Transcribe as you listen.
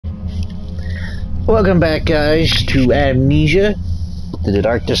Welcome back, guys, to Amnesia, to the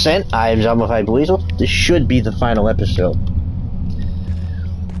Dark Descent. I am Zombified Weasel. This should be the final episode.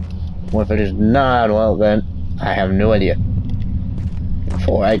 What if it is not? Well, then, I have no idea.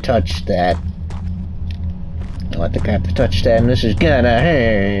 Before I touch that, I think I have to touch that, and this is gonna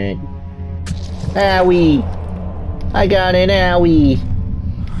hurt. Owie! I got an owie!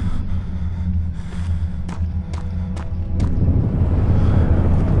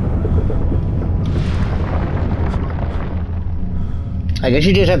 I guess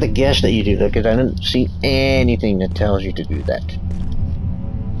you just have to guess that you do that, because I didn't see anything that tells you to do that.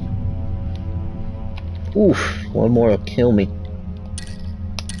 Oof, one more will kill me.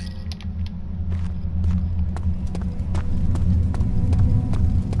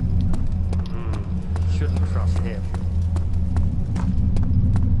 Shouldn't trust him.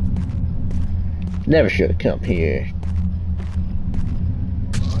 Never should have come here.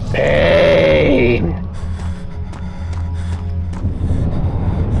 Pain!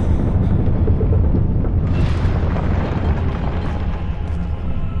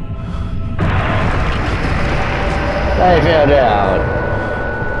 I found out.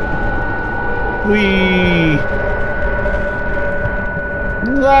 Whee!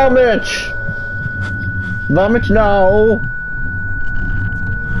 Vomit! Vomit now!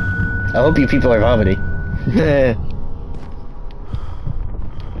 I hope you people are vomiting.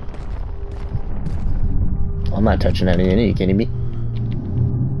 I'm not touching anything, are you kidding me?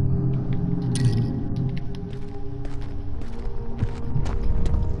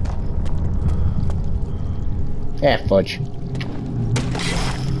 Ah, fudge.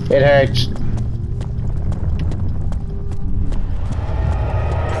 It hurts.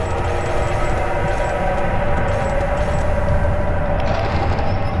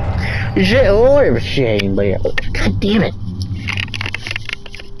 Is it a lawyer machine, but god damn it.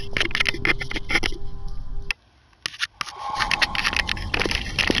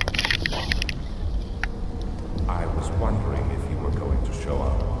 I was wondering if you were going to show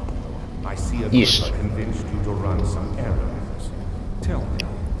up. I see Agrippa Yes. convinced you to run some errands. Tell me,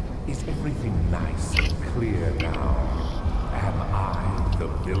 is everything nice and clear now? Am I the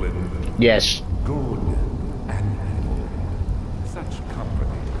villain? Yes. Good and evil. Such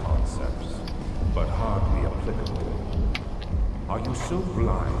comforting concepts, but hardly applicable. Are you so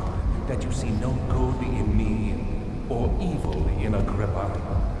blind that you see no good in me or evil in Agrippa?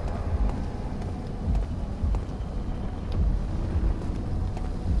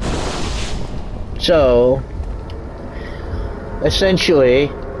 So, essentially,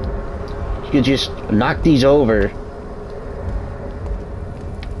 you could just knock these over.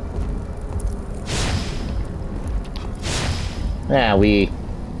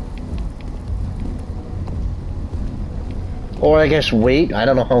 Or I guess wait. I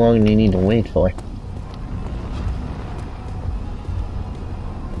don't know how long you need to wait for.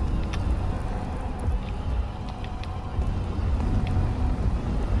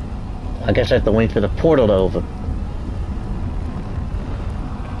 I guess I have to wait for the portal to open.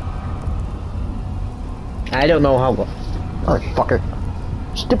 I don't know how long. Oh, fucker.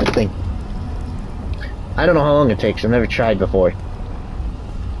 Stupid thing. I don't know how long it takes. I've never tried before.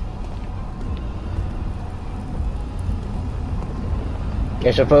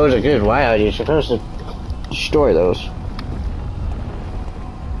 I suppose it could. Wow, you're supposed to destroy those.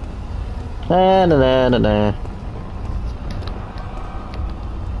 Na na na na na.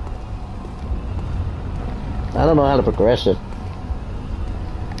 I don't know how to progress it.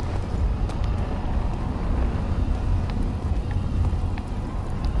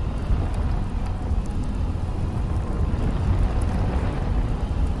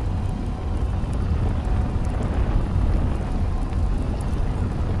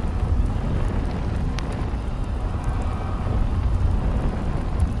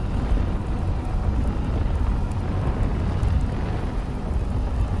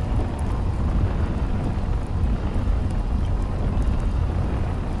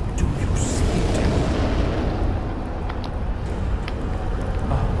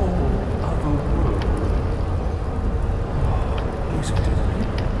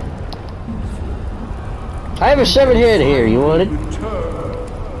 I have a 7 head here, you want it?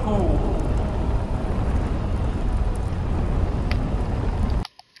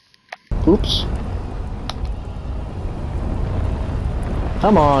 Oops.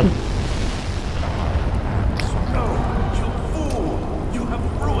 Come on. No, you fool! You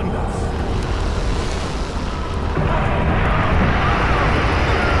have ruined us!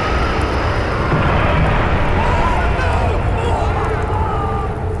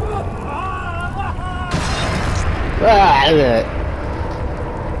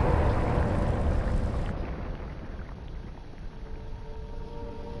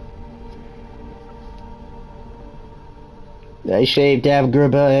 I shaved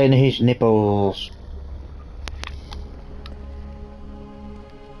Agrippa and his nipples.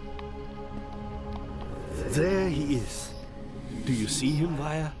 There he is. Do you see him,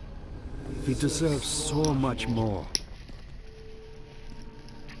 Vaya? He deserves so much more.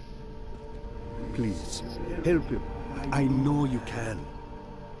 Please, help him. I know you can.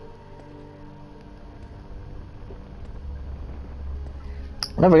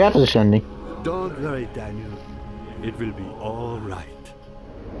 I forgot this ending. Don't worry, Daniel. It will be all right.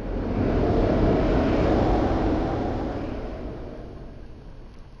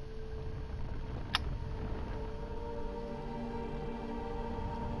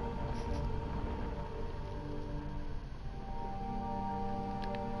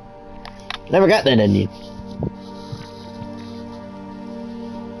 Never got that ending.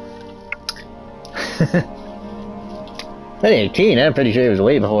 2018, I'm pretty sure it was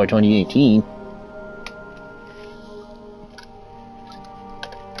way before 2018.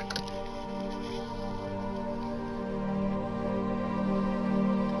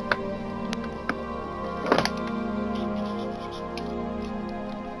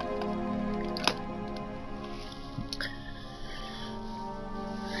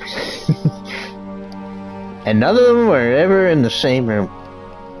 And none of them were ever in the same room.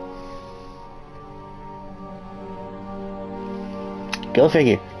 Go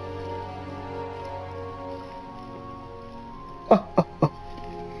figure.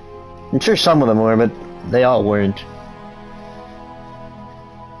 I'm sure some of them were, but they all weren't.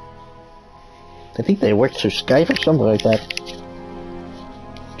 I think they worked through Skype or something like that.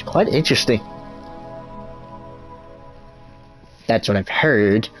 It's quite interesting. That's what I've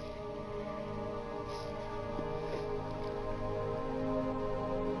heard.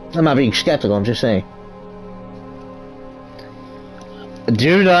 I'm not being skeptical, I'm just saying.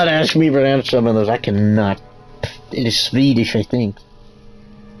 Do not ask me to pronounce some of those, I cannot. It is Swedish, I think.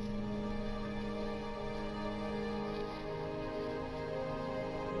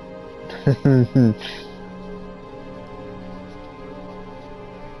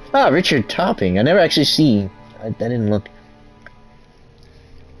 Ah, Richard Topping. I never actually seen. I didn't look.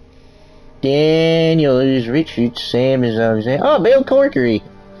 Daniel is Richard. Sam is Alexander. Oh, Bill Corkery.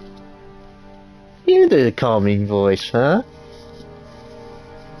 You're the calming voice, huh?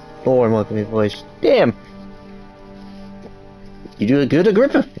 Or welcoming voice. Damn. You do a good,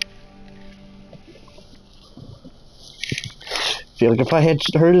 Agrippa. Feel like if I had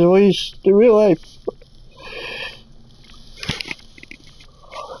heard his voice in real life,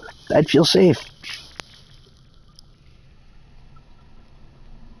 I'd feel safe.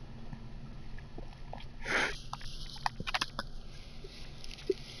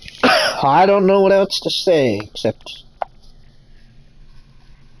 I don't know what else to say, except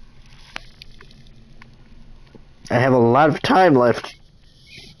I have a lot of time left.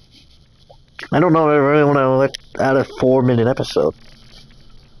 I don't know if I really want to let out a 4-minute episode.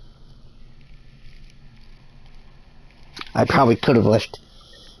 I probably could have left.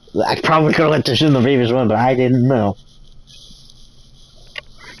 I probably could have let this in the previous one, but I didn't know.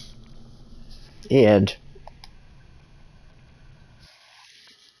 And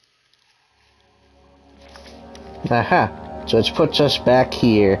aha. So it puts us back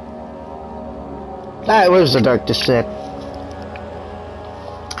here. Ah, it was the Dark Descent.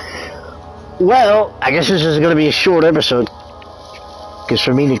 Well, I guess this is going to be a short episode. Because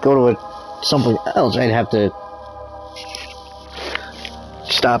for me to go to something else, I'd have to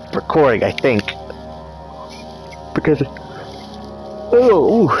stop recording, I think. Because...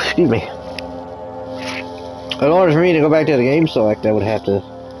 Oh, excuse me. In order for me to go back to the game select, I would have to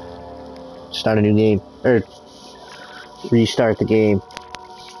start a new game. Or restart the game.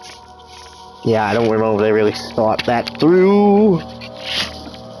 Yeah, I don't remember if they really thought that through.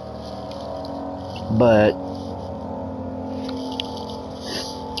 But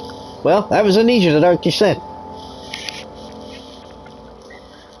well, that was Amnesia, the Dark Descent.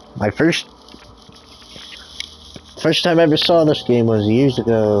 My first time I ever saw this game was years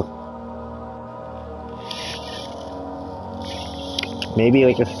ago. Maybe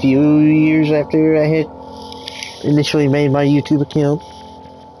like a few years after I had initially made my YouTube account.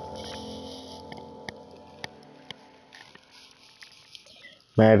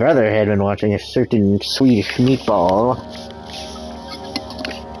 My brother had been watching a certain Swedish meatball.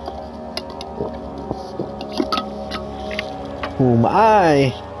 Whom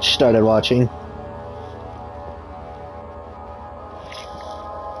I started watching.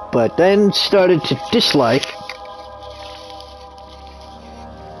 But then started to dislike.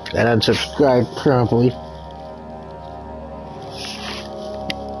 And unsubscribed promptly.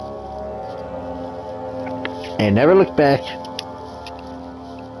 And never looked back.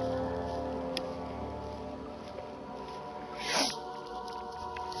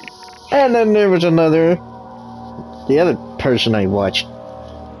 And then there was the other person I watched.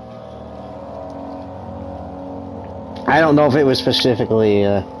 I don't know if it was specifically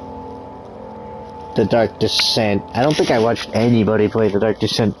The Dark Descent. I don't think I watched anybody play The Dark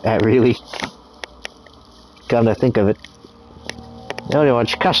Descent that really. Come to think of it. I only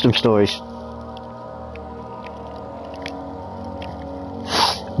watched custom stories.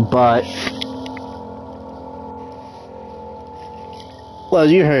 But,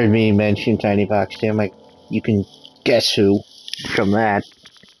 well, you heard me mention Tiny Box Tim. Like, you can guess who from that.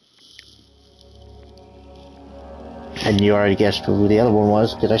 And you already guessed who the other one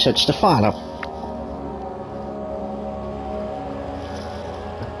was, because I said Stefano.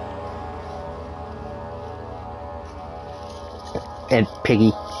 And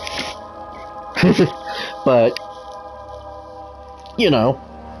Piggy. But, you know.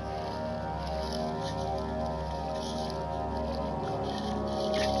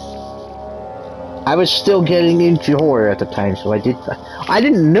 I was still getting into horror at the time, so I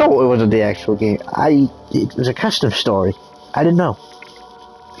didn't know it wasn't the actual game. It was a custom story. I didn't know.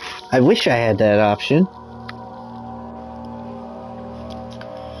 I wish I had that option.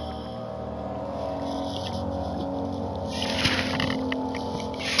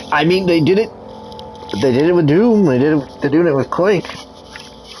 I mean, they did it. They did it with Doom. They're doing it with Quake.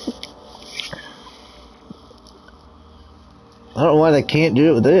 I don't know why they can't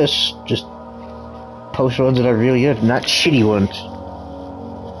do it with this. Just post ones that are really good, not shitty ones.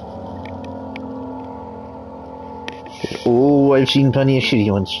 Oh, I've seen plenty of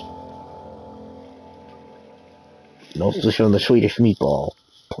shitty ones. Mostly from the Swedish Meatball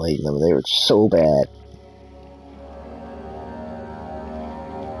playing them. They were so bad.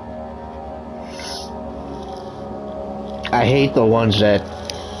 I hate the ones that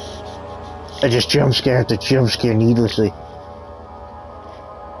are just jump scare after jump scare needlessly.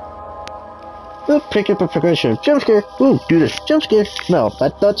 Oh, pick up a progression. Jump scare. Ooh, do this. Jump scare. No,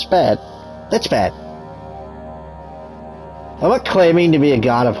 that's bad. That's bad. I'm not claiming to be a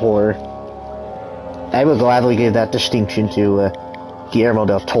god of horror. I will gladly give that distinction to Guillermo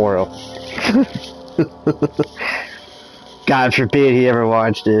del Toro. God forbid he ever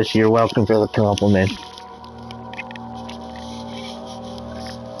watched this. You're welcome for the compliment.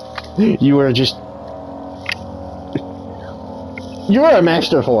 You are just... You are a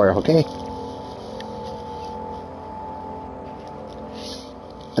master of horror, okay?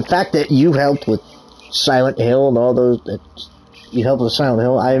 The fact that you helped with Silent Hill and all those... You helped with Silent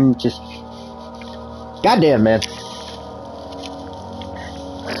Hill, I'm just... Goddamn, man.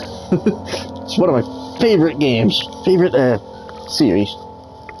 It's one of my favorite games. Favorite, series.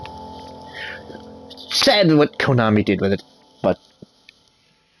 Sad what Konami did with it, but...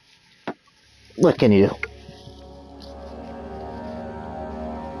 What can you do?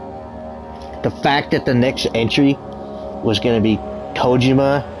 The fact that the next entry was going to be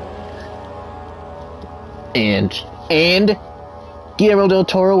Kojima and Guillermo del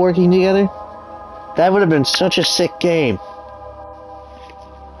Toro working together, that would have been such a sick game.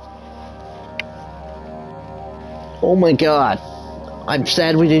 Oh my god. I'm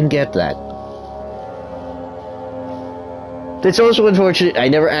sad we didn't get that. It's also unfortunate I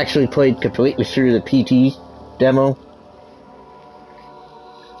never actually played completely through the PT demo.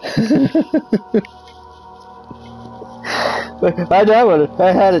 I downloaded it.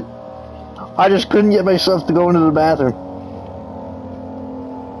 I had it. I just couldn't get myself to go into the bathroom.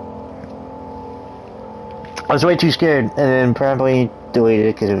 I was way too scared, and then probably deleted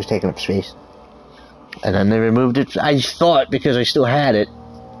it because it was taking up space. And then they removed it. I thought because I still had it,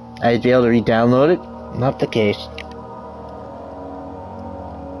 I'd be able to re-download it. Not the case.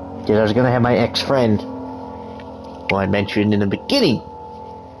 Because I was going to have my ex-friend, who I mentioned in the beginning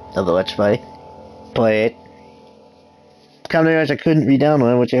of the Let's Play it. Come to realize I couldn't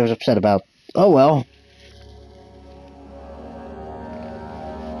re-download it, which I was upset about. Oh well.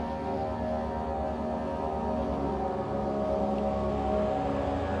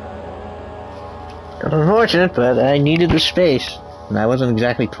 Unfortunate, but I needed the space, and I wasn't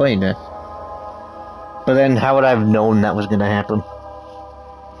exactly playing it. But then, how would I have known that was going to happen?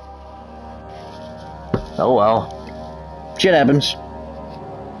 Oh well. Shit happens.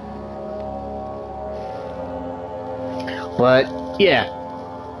 But, yeah.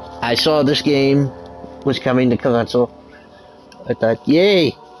 I saw this game was coming to console. I thought,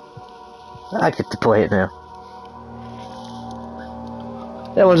 yay! I get to play it now.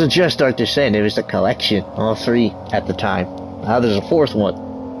 That wasn't just Dark Descent, it was the collection. All three at the time. Now there's a fourth one.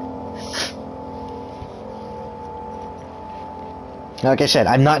 Like I said,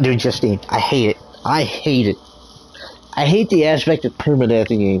 I'm not doing Justine. I hate it. I hate it. I hate the aspect of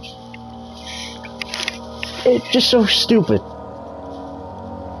permadeath in games. It's just so stupid.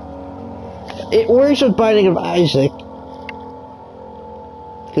 It works with Binding of Isaac.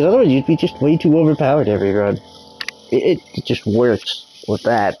 Because otherwise you'd be just way too overpowered every run. It just works with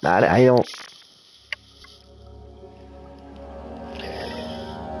that. I don't...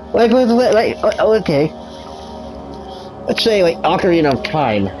 Like, okay. Let's say, like, Ocarina of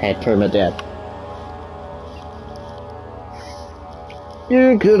Time had permadeath.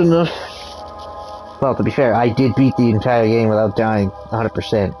 Yeah, good enough. Well, to be fair, I did beat the entire game without dying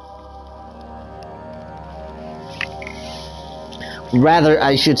 100%. Rather,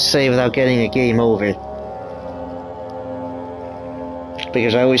 I should say, without getting a game over.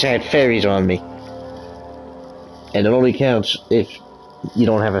 Because I always had fairies on me. And it only counts if you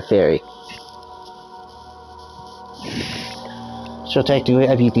don't have a fairy. So technically,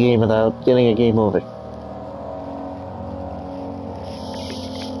 I beat the game without getting a game over.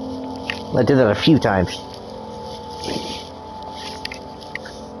 I did that a few times.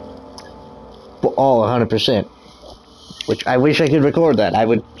 But all 100%. Which I wish I could record that. I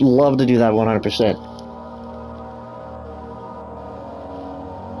would love to do that 100%.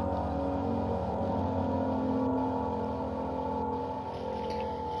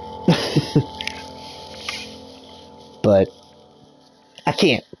 But I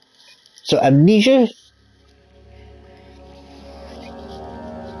can't. So Amnesia.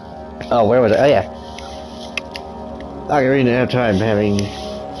 Oh, where was I? Oh yeah. Ocarina of Time having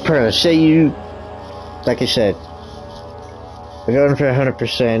say you, like I said, we're going for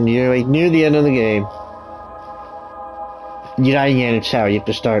 100%. You're like near the end of the game. You're not again in tower. You have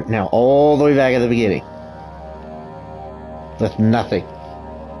to start now all the way back at the beginning with nothing.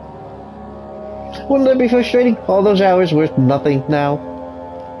 Wouldn't that be frustrating? All those hours worth nothing now?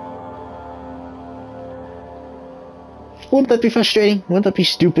 Wouldn't that be frustrating? Wouldn't that be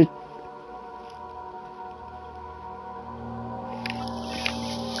stupid?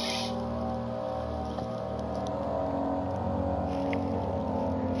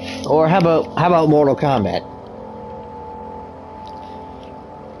 Or how about Mortal Kombat?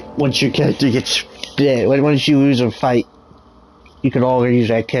 Once your character gets dead, once you lose a fight, you can never use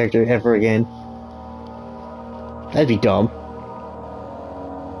that character ever again. That'd be dumb.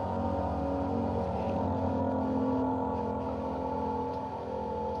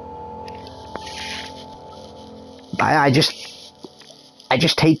 I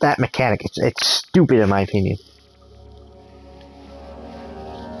just hate that mechanic. It's stupid in my opinion.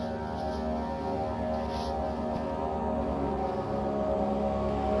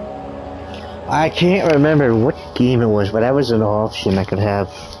 I can't remember what game it was, but that was an option I could have.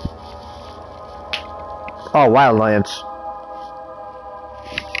 Oh, Wildlands.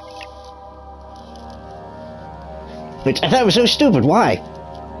 Which I thought was so stupid. Why?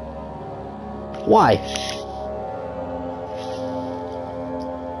 Why?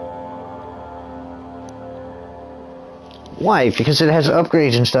 Why? Because it has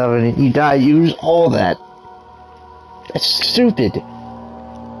upgrades and stuff, and you die, you lose all that. That's stupid.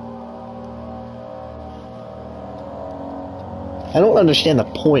 I don't understand the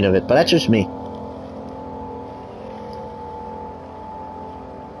point of it, but that's just me.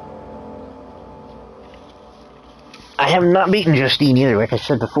 I have not beaten Justine either, like I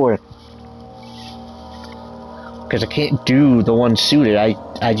said before. Because I can't do the one suited.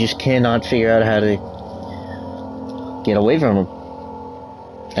 I just cannot figure out how to get away from him.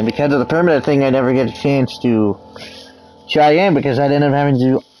 And because of the permanent thing, I never get a chance to try again because I'd end up having to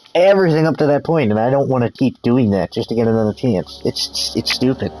do everything up to that point, and I don't want to keep doing that just to get another chance. It's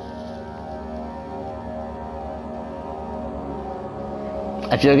stupid.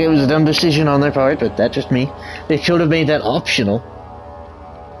 I feel like it was a dumb decision on their part, but that's just me. They should have made that optional.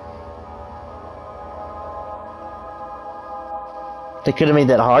 They could have made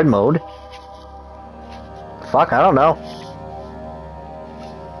that hard mode. Fuck, I don't know.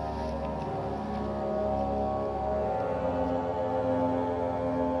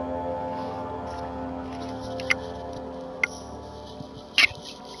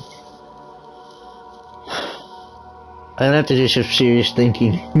 I'd have to do some serious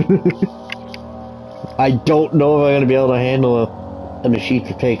thinking. I don't know if I'm going to be able to handle a machine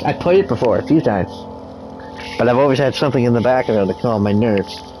for pigs. I played it before a few times. But I've always had something in the background to calm my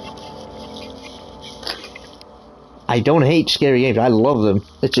nerves. I don't hate scary games. I love them.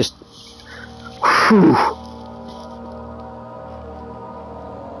 It's just... Whew.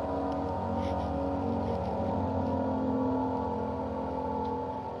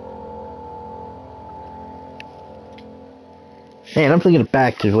 Man, I'm thinking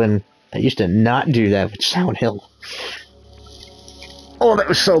back to when I used to not do that with Sound Hill. Oh, that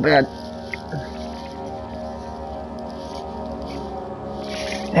was so bad.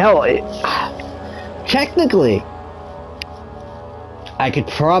 Hell, technically, I could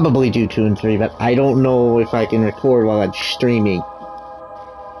probably do 2 and 3, but I don't know if I can record while I'm streaming.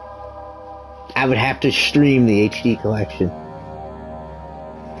 I would have to stream the HD collection.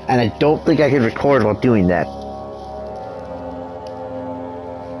 And I don't think I could record while doing that.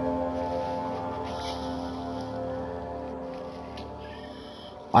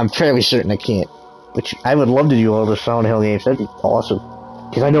 I'm fairly certain I can't. Which, I would love to do all the Silent Hill games. That'd be awesome.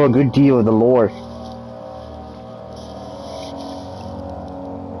 Because I know a good deal of the lore.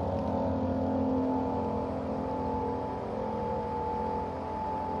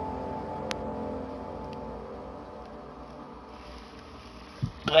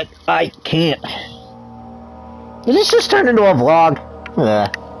 But I can't. Did this just turn into a vlog?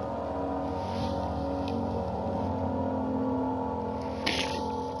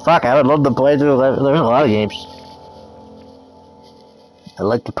 Fuck, I would love to play through. There's a lot of games. I'd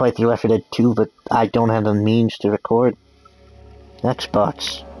like to play through Left 4 Dead 2, but I don't have the means to record.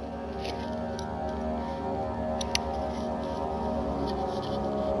 Xbox.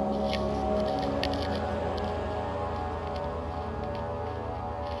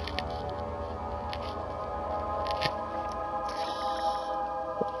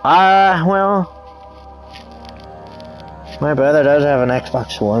 Well, my brother does have an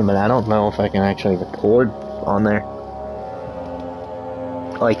Xbox One, but I don't know if I can actually record on there.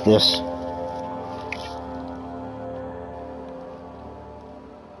 Like this.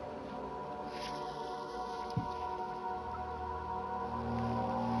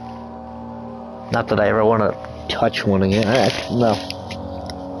 Not that I ever want to touch one again. No.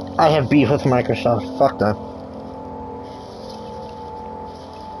 I have beef with Microsoft. Fuck them.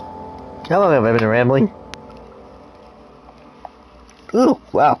 How long have I been rambling? Ooh,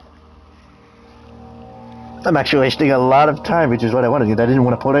 wow. I'm actually wasting a lot of time, which is what I wanted to do. I didn't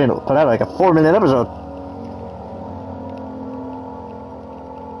want to put out like a 4-minute episode.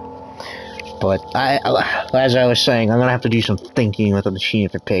 But as I was saying, I'm gonna have to do some thinking with a machine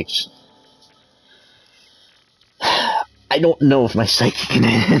for pigs. I don't know if my psyche can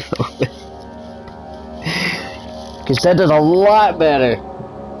handle it. Because that does a lot better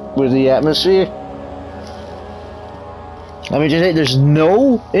with the atmosphere. I mean, just say there's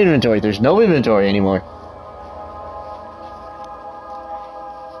no inventory. There's no inventory anymore.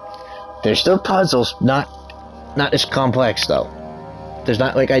 There's still puzzles, not as complex though. There's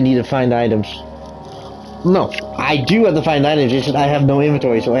not like I need to find items. No, I do have to find items. It's just I have no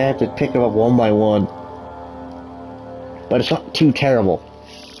inventory, so I have to pick them up one by one. But it's not too terrible.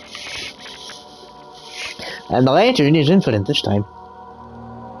 And the lantern is infinite this time.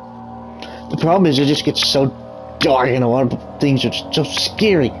 The problem is it just gets so dark and a lot of things are so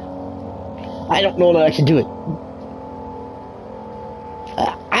scary. I don't know that I can do it.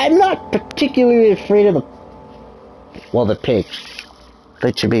 I'm not particularly afraid of the pigs.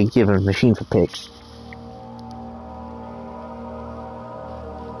 That should be given a machine for pigs.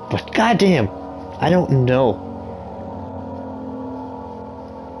 But goddamn, I don't know.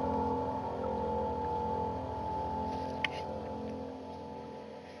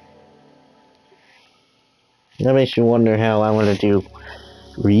 That makes me wonder how I want to do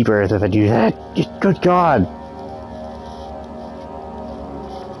Rebirth if I do that. Good God.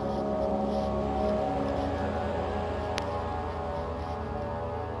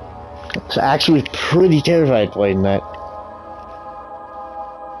 It's actually pretty terrified playing that.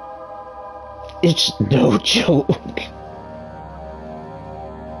 It's no joke.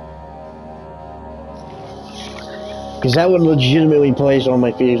 Because that would legitimately place all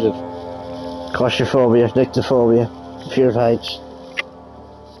my fears of claustrophobia, nyctophobia, fear of heights.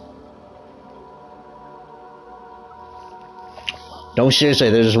 No, seriously,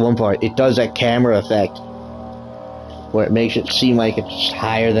 there's this one part. It does that camera effect where it makes it seem like it's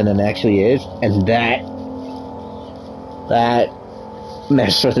higher than it actually is, and that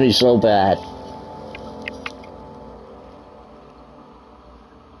messed with me so bad.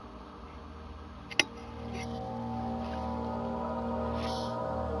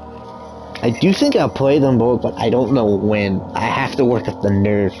 I do think I'll play them both, but I don't know when. I have to work up the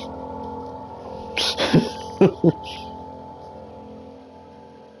nerve.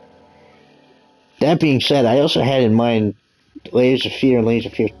 That being said, I also had in mind Layers of Fear and Layers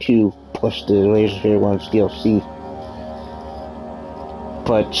of Fear 2, plus the Layers of Fear 1's DLC.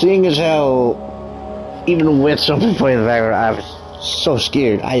 But seeing as how, even with something playing in the background, I was so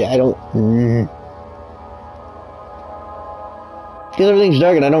scared. I don't... Because everything's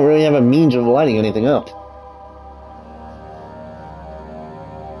dark and I don't really have a means of lighting anything up.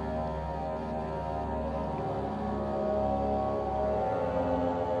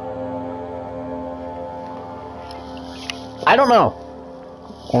 I don't know.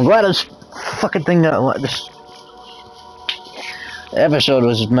 I'm glad this fucking thing this episode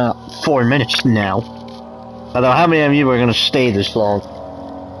was about 4 minutes now. Although, how many of you are gonna stay this long?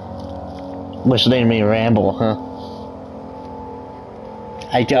 Listening to me ramble, huh?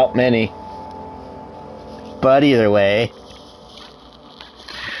 I doubt many. But either way,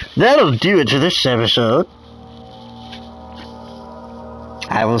 that'll do it to this episode.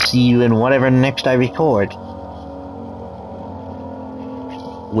 I will see you in whatever next I record.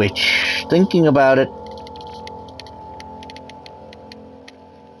 Which, thinking about it,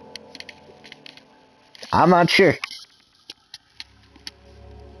 I'm not sure.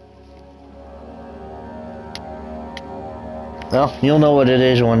 Well, you'll know what it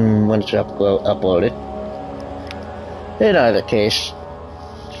is when it's uploaded. In either case,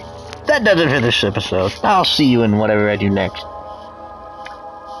 that does it for this episode. I'll see you in whatever I do next.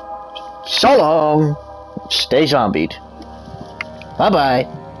 So long. Stay zombied.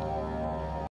 Bye-bye.